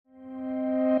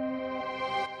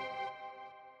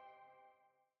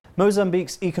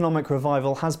Mozambique's economic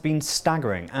revival has been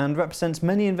staggering and represents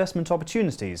many investment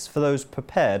opportunities for those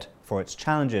prepared for its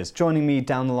challenges. Joining me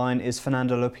down the line is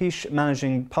Fernanda Lopes,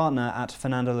 Managing Partner at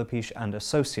Fernanda Lopes and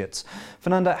Associates.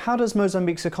 Fernanda, how does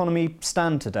Mozambique's economy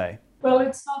stand today? Well,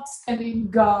 it's not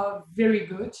standing very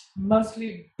good,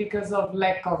 mostly because of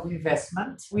lack of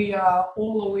investment. We are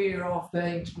all aware of the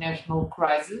international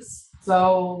crisis,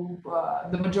 so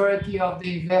the majority of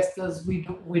the investors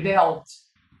withheld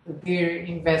their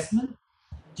investment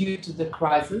due to the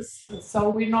crisis. So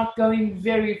we're not going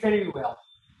very well,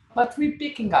 but we're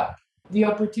picking up. The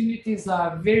opportunities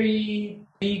are very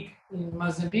big in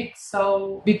Mozambique.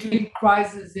 So between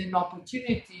crisis and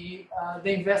opportunity,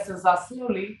 the investors are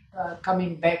slowly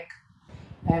coming back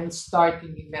and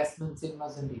starting investments in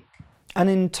Mozambique. And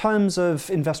in terms of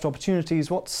investor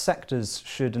opportunities, what sectors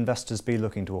should investors be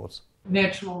looking towards?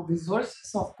 Natural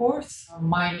resources, of course,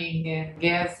 mining and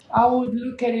gas. I would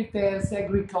look at it as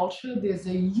agriculture. There's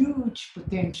a huge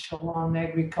potential on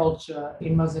agriculture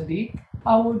in Mozambique.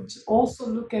 I would also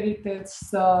look at it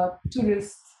as a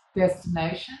tourist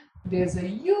destination. There's a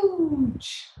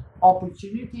huge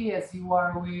opportunity. As you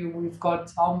are aware, we've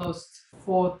got almost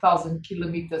 4,000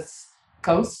 kilometers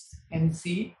coast and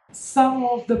sea. Some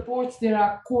of the ports, there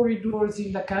are corridors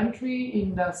in the country,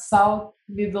 in the south,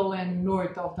 middle and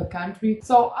north of the country.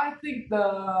 So I think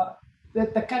that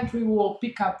the country will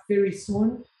pick up very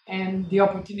soon and the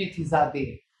opportunities are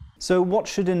there. So what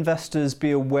should investors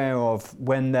be aware of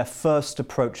when they're first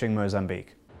approaching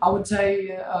Mozambique? I would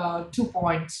say 2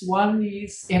 points. One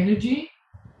is energy.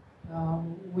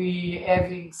 We're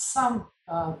having some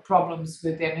problems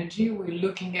with energy. We're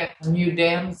looking at new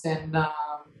dams and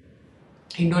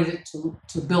in order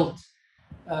to build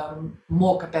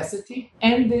more capacity,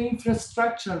 and the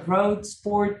infrastructure, roads,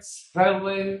 ports,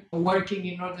 railway, working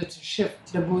in order to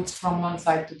shift the goods from one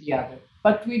side to the other.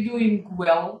 But we're doing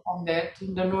well on that.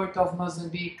 In the north of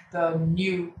Mozambique, the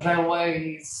new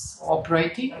railway is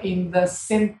operating. In the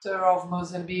center of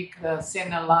Mozambique, the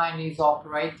Sena line is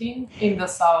operating. In the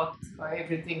south,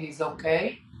 everything is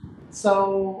okay.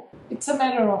 So it's a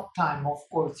matter of time, of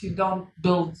course. You don't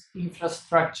build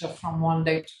infrastructure from one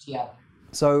day to the other.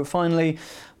 So finally,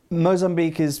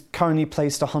 Mozambique is currently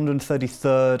placed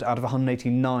 133rd out of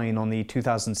 189 on the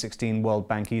 2016 World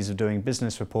Bank Ease of Doing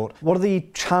Business report. What are the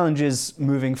challenges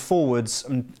moving forwards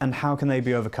and how can they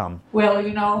be overcome? Well,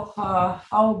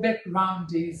 our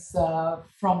background is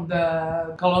from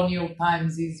the colonial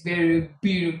times is very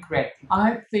bureaucratic.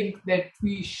 I think that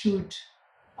we should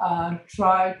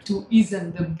try to ease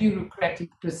the bureaucratic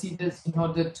procedures in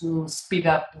order to speed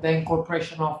up the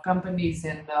incorporation of companies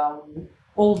and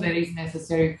all that is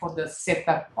necessary for the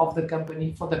setup of the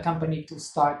company, for the company to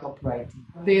start operating.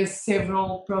 There's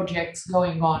several projects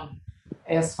going on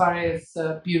as far as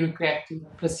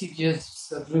bureaucratic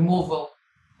procedures removal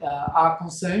are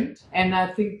concerned, and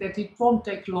I think that it won't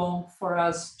take long for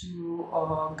us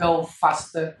to go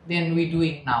faster than we're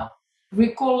doing now.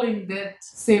 Recalling that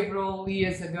several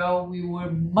years ago we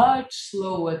were much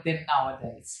slower than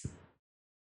nowadays.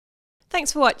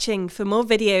 Thanks for watching. For more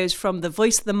videos from The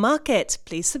Voice of the Market,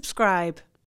 please subscribe.